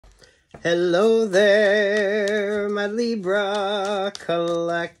Hello there, my Libra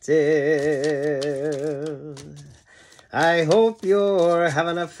collective. I hope you're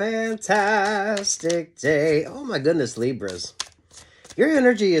having a fantastic day. Oh my goodness, Libras. Your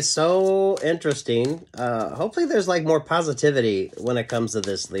energy is so interesting. Hopefully there's like more positivity when it comes to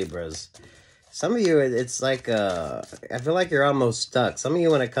this, Libras. Some of you, it's like, I feel like you're almost stuck. Some of you,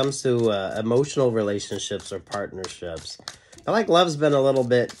 when it comes to emotional relationships or partnerships, I feel like love's been a little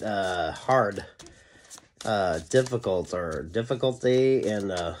bit hard, difficulty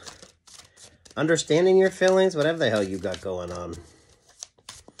in understanding your feelings, whatever the hell you got going on.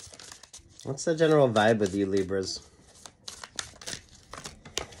 What's the general vibe with you, Libras?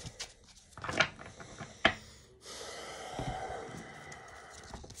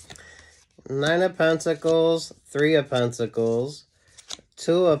 Nine of Pentacles, Three of Pentacles,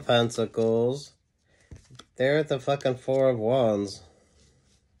 Two of Pentacles. They're at the fucking Four of Wands.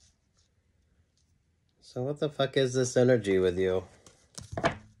 So what the fuck is this energy with you?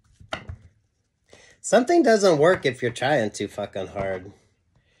 Something doesn't work if you're trying too fucking hard.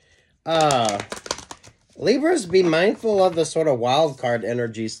 Libras, be mindful of the sort of wild card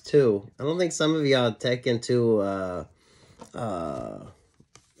energies too. I don't think some of y'all take into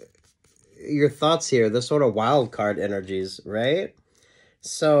your thoughts here, the sort of wild card energies, right?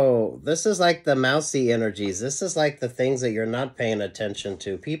 So this is like the mousy energies. This is like the things that you're not paying attention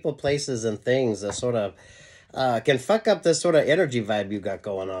to. People, places, and things that sort of can fuck up this sort of energy vibe you got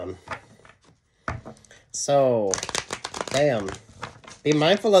going on. So, damn. Be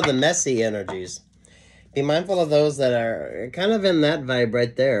mindful of the messy energies. Be mindful of those that are kind of in that vibe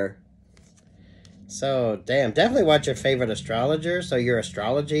right there. So, damn. Definitely watch your favorite astrologer. So, your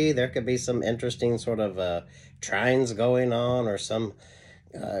astrology, there could be some interesting sort of trines going on or some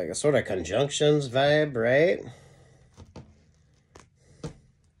sort of conjunctions vibe, right?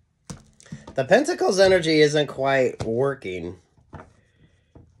 The Pentacles energy isn't quite working.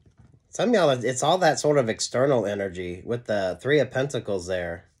 Some of y'all, it's all that sort of external energy with the Three of Pentacles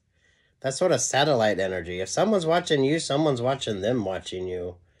there. That sort of satellite energy. If someone's watching you, someone's watching them watching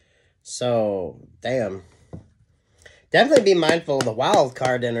you. So, damn. Definitely be mindful of the wild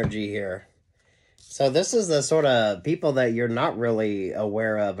card energy here. So this is the sort of people that you're not really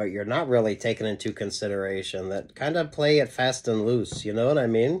aware of or you're not really taking into consideration that kind of play it fast and loose. You know what I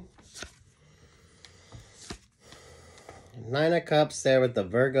mean? Nine of Cups there with the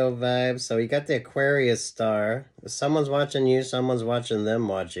Virgo vibe. So you got the Aquarius star. If someone's watching you, someone's watching them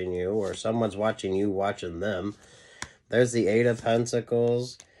watching you, or someone's watching you watching them. There's the Eight of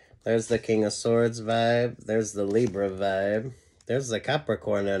Pentacles. There's the King of Swords vibe. There's the Libra vibe. There's the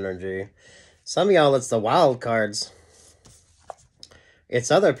Capricorn energy. Some of y'all, it's the wild cards. It's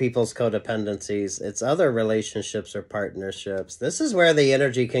other people's codependencies. It's other relationships or partnerships. This is where the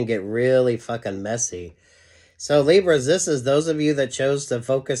energy can get really fucking messy. So Libras, this is those of you that chose to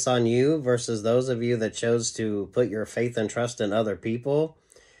focus on you versus those of you that chose to put your faith and trust in other people.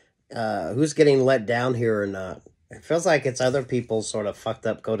 Who's getting let down here or not? It feels like it's other people's sort of fucked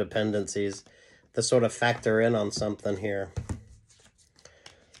up codependencies to sort of factor in on something here.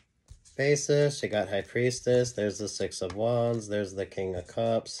 Basis, you got High Priestess. There's the Six of Wands. There's the King of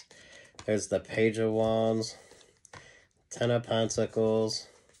Cups. There's the Page of Wands. Ten of Pentacles.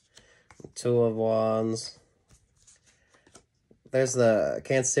 Two of Wands. There's the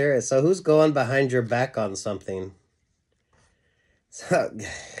Cancer. So who's going behind your back on something? So,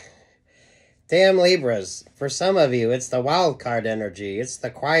 damn Libras. For some of you, it's the wild card energy. It's the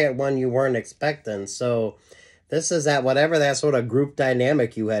quiet one you weren't expecting. So this is that whatever that sort of group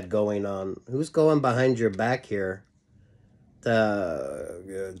dynamic you had going on. Who's going behind your back here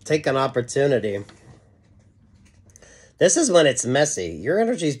to take an opportunity? This is when it's messy. Your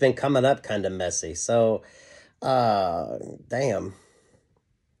energy's been coming up kind of messy. So, damn.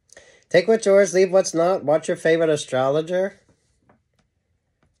 Take what's yours, leave what's not. Watch your favorite astrologer.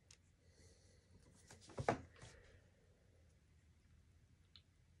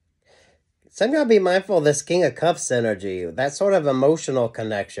 Some of y'all be mindful of this King of Cups energy, that sort of emotional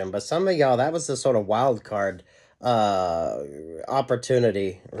connection. But some of y'all, that was the sort of wild card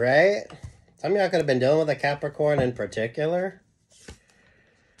opportunity, right? Some of y'all could have been dealing with a Capricorn in particular.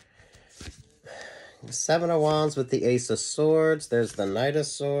 Seven of Wands with the Ace of Swords. There's the Knight of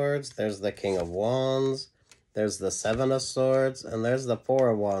Swords. There's the King of Wands. There's the Seven of Swords. And there's the Four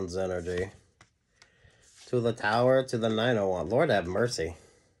of Wands energy. To the Tower, to the Nine of Wands. Lord have mercy.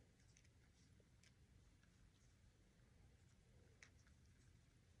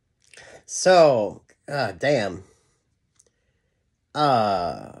 So, damn.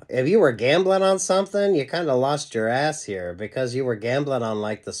 If you were gambling on something, you kind of lost your ass here because you were gambling on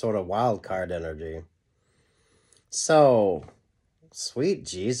like the sort of wild card energy. So, sweet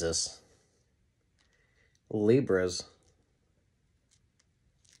Jesus. Libras.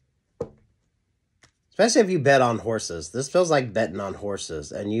 Especially if you bet on horses. This feels like betting on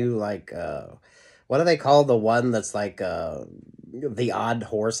horses. And you like, what do they call the one that's like the odd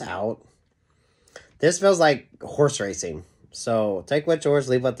horse out? This feels like horse racing. So take what's yours,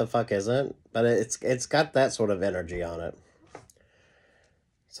 leave what the fuck isn't. But it's got that sort of energy on it.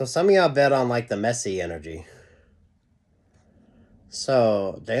 So some of y'all bet on like the messy energy.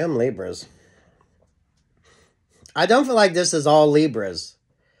 So, damn Libras. I don't feel like this is all Libras.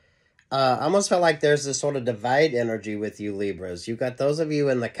 I almost felt like there's this sort of divide energy with you Libras. You got those of you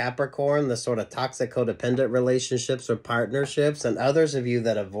in the Capricorn, the sort of toxic codependent relationships or partnerships, and others of you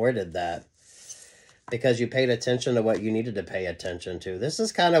that avoided that because you paid attention to what you needed to pay attention to. This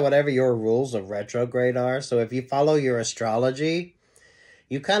is kind of whatever your rules of retrograde are. So if you follow your astrology,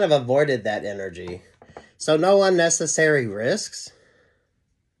 you kind of avoided that energy. So no unnecessary risks.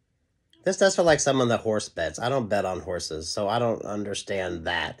 This does feel like someone that horse bets. I don't bet on horses, so I don't understand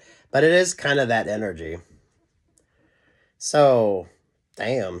that. But it is kind of that energy. So,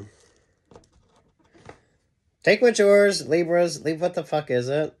 damn. Take what's yours, Libras. Leave what the fuck is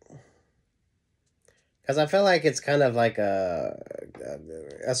it? Because I feel like it's kind of like a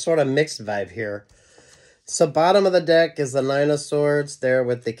sort of mixed vibe here. So bottom of the deck is the Nine of Swords there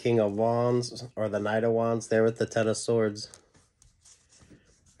with the King of Wands, or the Knight of Wands there with the Ten of Swords.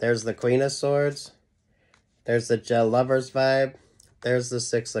 There's the Queen of Swords. There's the Lovers vibe. There's the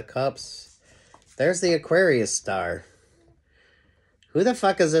Six of Cups. There's the Aquarius star. Who the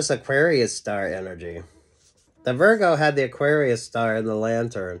fuck is this Aquarius star energy? The Virgo had the Aquarius star in the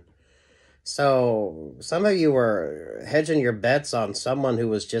lantern. So some of you were hedging your bets on someone who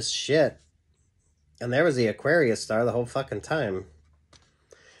was just shit. And there was the Aquarius star the whole fucking time.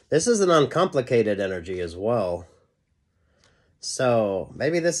 This is an uncomplicated energy as well. So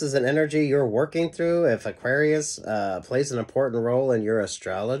maybe this is an energy you're working through if Aquarius plays an important role in your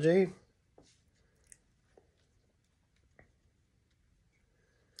astrology.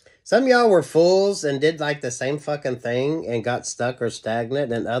 Some of y'all were fools and did like the same fucking thing and got stuck or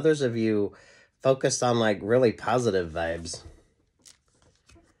stagnant, and others of you focused on like really positive vibes.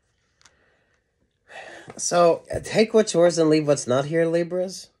 So take what's yours and leave what's not here,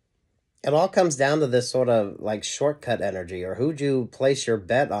 Libras. It all comes down to this sort of like shortcut energy, or who'd you place your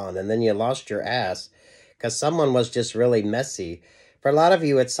bet on and then you lost your ass because someone was just really messy. For a lot of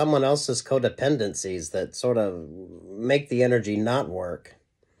you, it's someone else's codependencies that sort of make the energy not work.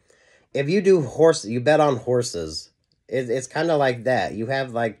 If you do you bet on horses, it's kind of like that. You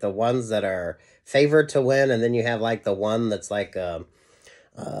have like the ones that are favored to win, and then you have like the one that's like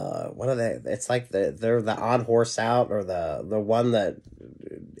what are they? It's like they're the odd horse out, or the one that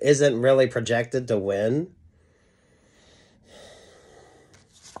isn't really projected to win.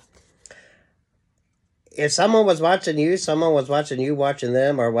 If someone was watching you, someone was watching you watching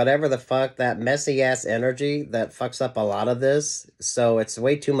them, or whatever the fuck, that messy ass energy that fucks up a lot of this. So it's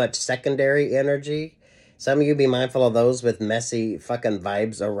way too much secondary energy. Some of you be mindful of those with messy fucking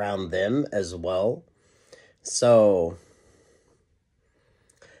vibes around them as well. So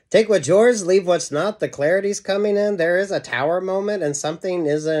take what's yours, leave what's not. The clarity's coming in. There is a tower moment, and something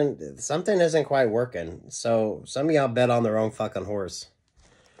isn't quite working. So some of y'all bet on their own fucking horse.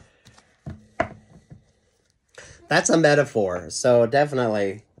 That's a metaphor. So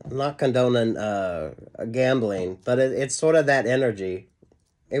definitely, I'm not condoning gambling, but it's sort of that energy.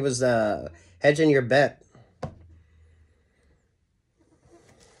 It was hedging your bet.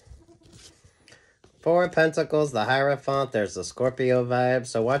 Four of Pentacles, the Hierophant, there's the Scorpio vibe.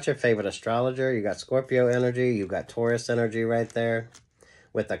 So watch your favorite astrologer. You got Scorpio energy, you got Taurus energy right there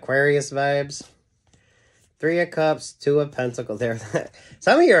with Aquarius vibes. Three of Cups, Two of Pentacles there.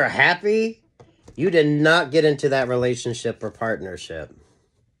 Some of you are happy you did not get into that relationship or partnership.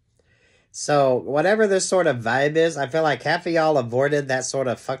 So whatever this sort of vibe is, I feel like half of y'all avoided that sort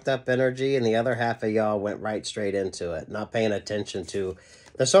of fucked up energy, and the other half of y'all went right straight into it, not paying attention to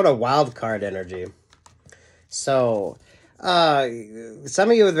the sort of wild card energy. So,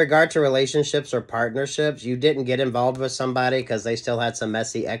 some of you with regard to relationships or partnerships, you didn't get involved with somebody because they still had some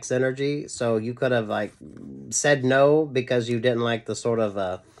messy ex energy. So you could have like said no because you didn't like the sort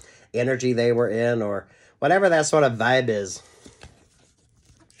of energy they were in, or whatever that sort of vibe is.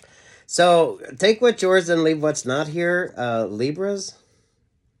 So take what's yours and leave what's not here, Libras.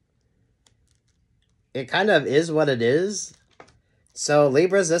 It kind of is what it is. So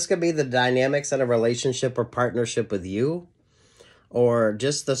Libras, this could be the dynamics in a relationship or partnership with you. or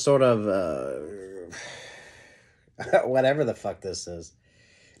just the sort of whatever the fuck this is.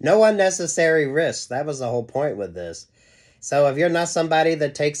 No unnecessary risks. That was the whole point with this. So if you're not somebody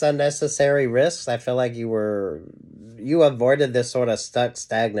that takes unnecessary risks, I feel like you avoided this sort of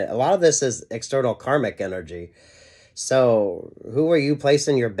stagnant. A lot of this is external karmic energy. So who are you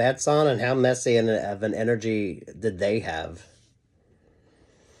placing your bets on, and how messy of an energy did they have?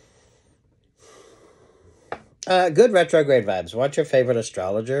 Good retrograde vibes. What's your favorite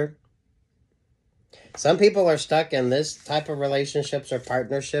astrologer? Some people are stuck in this type of relationships or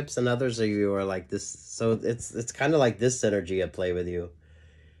partnerships, and others of you are like this. So it's kind of like this energy at play with you.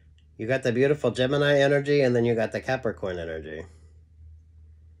 You got the beautiful Gemini energy, and then you got the Capricorn energy.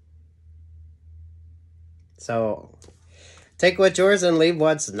 So take what's yours and leave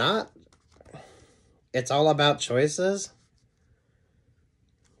what's not. It's all about choices.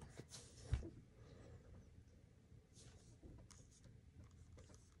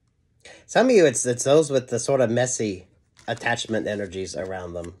 Some of you, it's those with the sort of messy attachment energies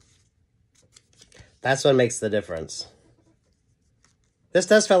around them. That's what makes the difference. This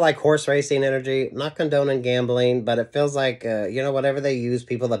does feel like horse racing energy. Not condoning gambling, but it feels like, you know, whatever they use,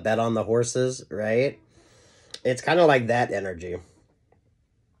 people that bet on the horses, right? It's kind of like that energy.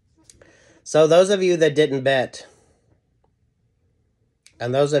 So those of you that didn't bet,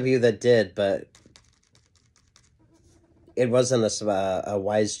 and those of you that did, but it wasn't a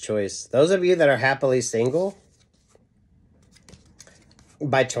wise choice. Those of you that are happily single,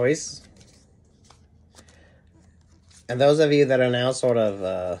 by choice, and those of you that are now sort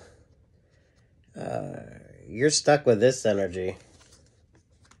of, you're stuck with this energy.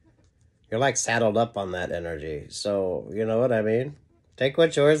 You're like saddled up on that energy. So, you know what I mean? Take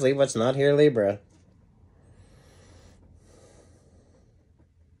what's yours, leave what's not here, Libra.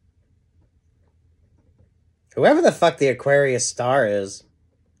 Whoever the fuck the Aquarius star is,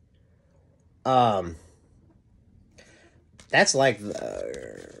 that's like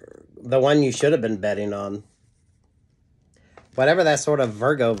the one you should have been betting on. Whatever that sort of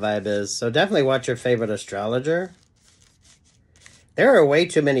Virgo vibe is. So definitely watch your favorite astrologer. There are way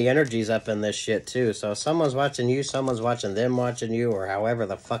too many energies up in this shit too. So if someone's watching you, someone's watching them watching you, or however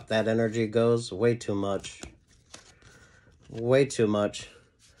the fuck that energy goes, way too much. Way too much.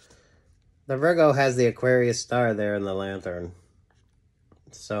 The Virgo has the Aquarius star there in the lantern.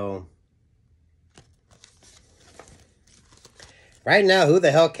 So right now, who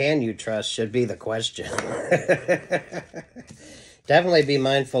the hell can you trust should be the question. Definitely be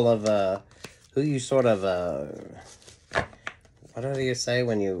mindful of who you sort of, what do you say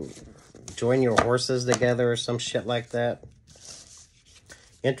when you join your horses together or some shit like that?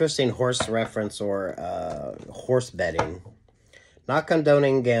 Interesting horse reference, or horse betting. Not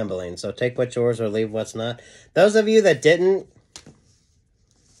condoning gambling, so take what's yours or leave what's not. Those of you that didn't,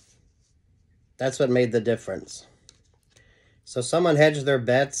 that's what made the difference. So someone hedged their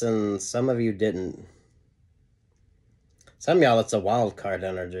bets and some of you didn't. Some of y'all, it's a wild card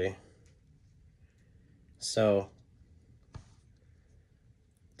energy. So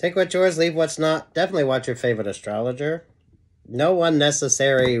take what's yours, leave what's not. Definitely watch your favorite astrologer. No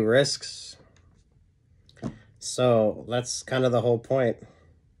unnecessary risks. So that's kind of the whole point.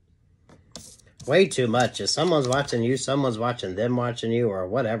 Way too much. If someone's watching you, someone's watching them watching you, or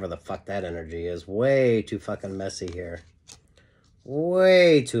whatever the fuck that energy is. Way too fucking messy here.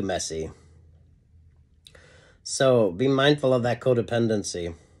 Way too messy. So be mindful of that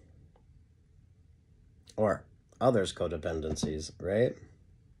codependency. Or others' codependencies, right?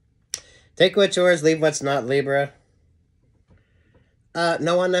 Take what's yours, leave what's not, Libra.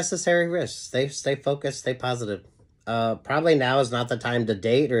 No unnecessary risks. Stay focused, stay positive. Probably now is not the time to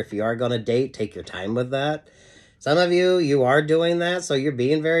date, or if you are going to date, take your time with that. Some of you are doing that, so you're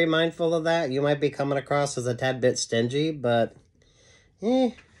being very mindful of that. You might be coming across as a tad bit stingy, but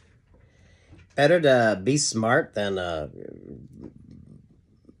better to be smart than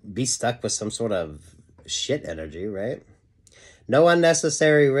be stuck with some sort of shit energy, right? No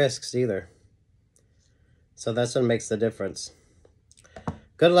unnecessary risks either. So that's what makes the difference.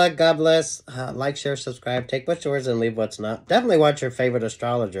 Good luck. God bless. Like, share, subscribe. Take what's yours and leave what's not. Definitely watch your favorite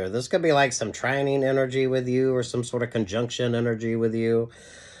astrologer. This could be like some trining energy with you, or some sort of conjunction energy with you.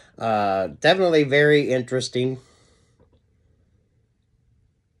 Definitely very interesting.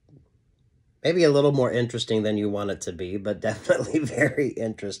 Maybe a little more interesting than you want it to be, but definitely very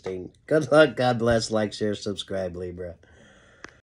interesting. Good luck. God bless. Like, share, subscribe, Libra.